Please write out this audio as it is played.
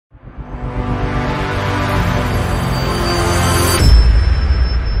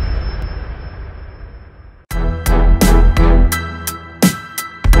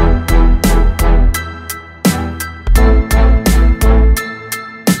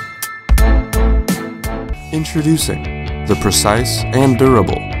Introducing the precise and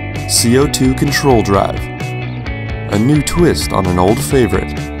durable CO2 control drive. A new twist on an old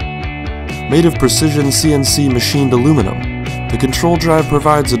favorite. Made of precision CNC machined aluminum, the control drive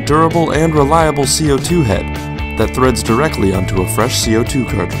provides a durable and reliable CO2 head that threads directly onto a fresh CO2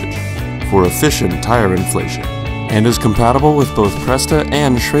 cartridge for efficient tire inflation, and is compatible with both Presta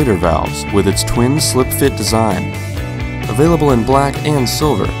and Schrader valves with its twin slip-fit design. Available in black and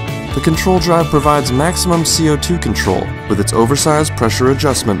silver, the control drive provides maximum CO2 control with its oversized pressure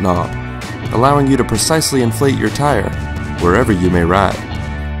adjustment knob, allowing you to precisely inflate your tire wherever you may ride.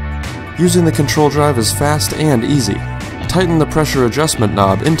 Using the control drive is fast and easy. Tighten the pressure adjustment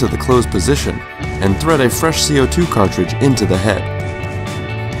knob into the closed position and thread a fresh CO2 cartridge into the head.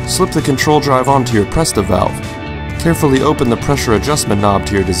 Slip the control drive onto your Presta valve. Carefully open the pressure adjustment knob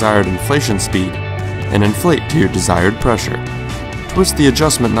to your desired inflation speed and inflate to your desired pressure. Twist the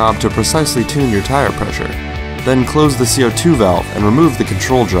adjustment knob to precisely tune your tire pressure. Then close the CO2 valve and remove the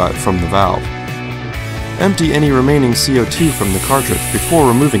control drive from the valve. Empty any remaining CO2 from the cartridge before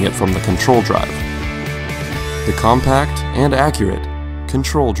removing it from the control drive. The compact and accurate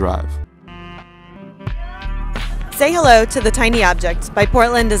control drive. Say hello to the Tiny Object by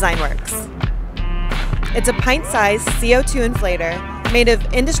Portland Design Works. It's a pint-sized CO2 inflator made of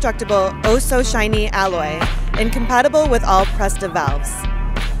indestructible, oh-so-shiny alloy and compatible with all Presta valves.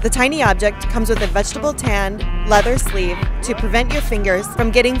 The Tiny Object comes with a vegetable tanned leather sleeve to prevent your fingers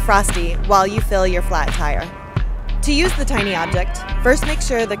from getting frosty while you fill your flat tire. To use the Tiny Object, first make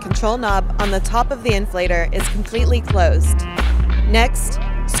sure the control knob on the top of the inflator is completely closed. Next,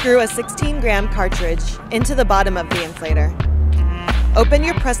 screw a 16-gram cartridge into the bottom of the inflator. Open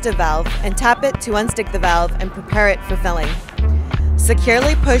your Presta valve and tap it to unstick the valve and prepare it for filling.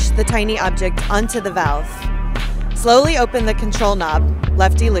 Securely push the Tiny Object onto the valve. Slowly open the control knob,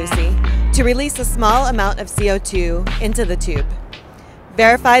 lefty-loosey, to release a small amount of CO2 into the tube.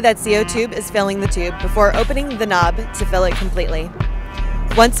 Verify that CO2 tube is filling the tube before opening the knob to fill it completely.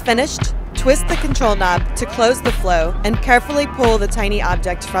 Once finished, twist the control knob to close the flow and carefully pull the Tiny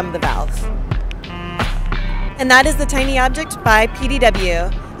Object from the valve. And that is the Tiny Object by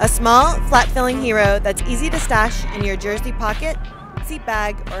PDW, a small, flat-filling hero that's easy to stash in your jersey pocket, seat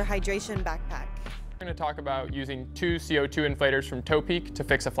bag, or hydration backpack. We're going to talk about using two CO2 inflators from Topeak to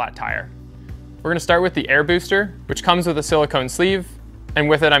fix a flat tire. We're going to start with the air booster, which comes with a silicone sleeve, and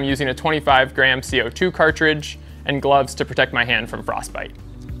with it I'm using a 25-gram CO2 cartridge and gloves to protect my hand from frostbite.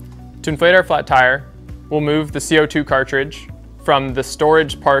 To inflate our flat tire, we'll move the CO2 cartridge from the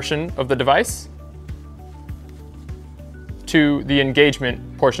storage portion of the device to the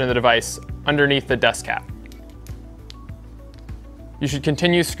engagement portion of the device underneath the dust cap. You should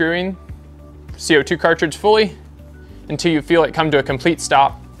continue screwing the CO2 cartridge fully until you feel it come to a complete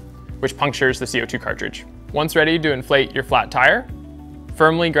stop, which punctures the CO2 cartridge. Once ready to inflate your flat tire,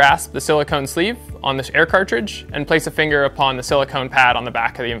 firmly grasp the silicone sleeve on this air cartridge and place a finger upon the silicone pad on the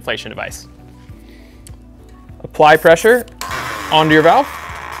back of the inflation device. Apply pressure onto your valve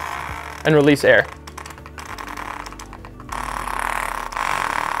and release air.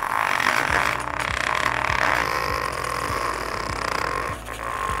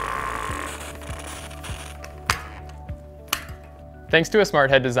 Thanks to a smart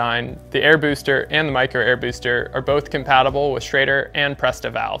head design, the air booster and the micro air booster are both compatible with Schrader and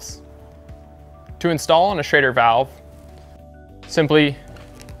Presta valves. To install on a Schrader valve, simply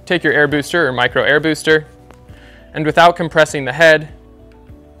take your air booster or micro air booster, and without compressing the head,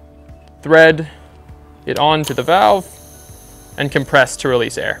 thread it onto the valve and compress to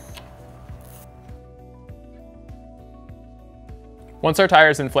release air. Once our tire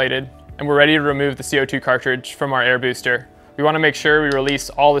is inflated and we're ready to remove the CO2 cartridge from our air booster, we want to make sure we release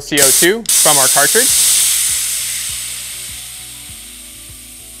all the CO2 from our cartridge.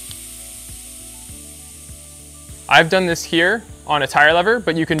 I've done this here on a tire lever,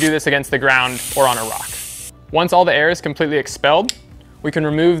 but you can do this against the ground or on a rock. Once all the air is completely expelled, we can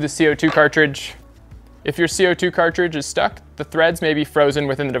remove the CO2 cartridge. If your CO2 cartridge is stuck, the threads may be frozen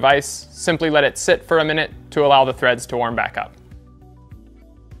within the device. Simply let it sit for a minute to allow the threads to warm back up.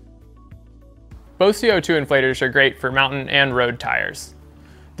 Both CO2 inflators are great for mountain and road tires.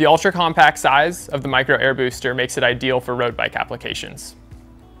 The ultra-compact size of the micro air booster makes it ideal for road bike applications.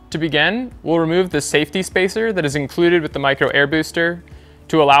 To begin, we'll remove the safety spacer that is included with the micro air booster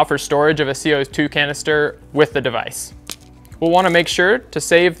to allow for storage of a CO2 canister with the device. We'll want to make sure to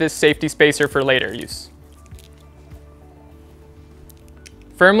save this safety spacer for later use.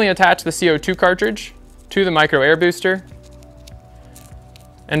 Firmly attach the CO2 cartridge to the micro air booster,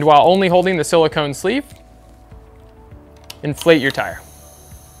 and while only holding the silicone sleeve, inflate your tire.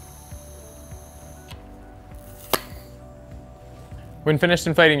 When finished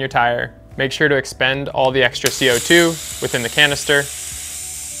inflating your tire, make sure to expend all the extra CO2 within the canister.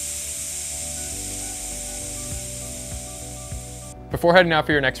 Before heading out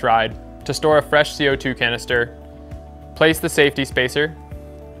for your next ride, to store a fresh CO2 canister, place the safety spacer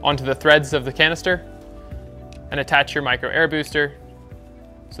onto the threads of the canister and attach your micro air booster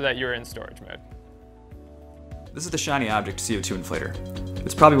so that you're in storage mode. This is the Shiny Object CO2 inflator.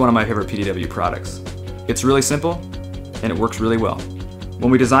 It's probably one of my favorite PDW products. It's really simple and it works really well.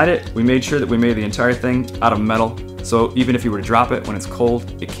 When we designed it, we made sure that we made the entire thing out of metal, so even if you were to drop it when it's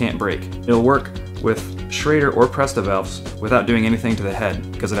cold, it can't break. It'll work with Schrader or Presta valves without doing anything to the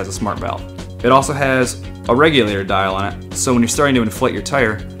head because it has a smart valve. It also has a regulator dial on it, so when you're starting to inflate your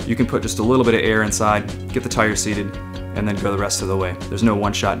tire, you can put just a little bit of air inside, get the tire seated, and then go the rest of the way. There's no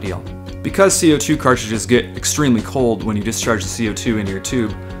one-shot deal. Because CO2 cartridges get extremely cold when you discharge the CO2 into your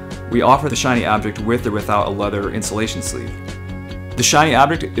tube, we offer the Shiny Object with or without a leather insulation sleeve. The Shiny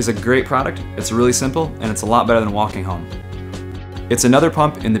Object is a great product, it's really simple, and it's a lot better than walking home. It's another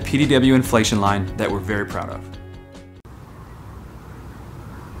pump in the PDW inflation line that we're very proud of.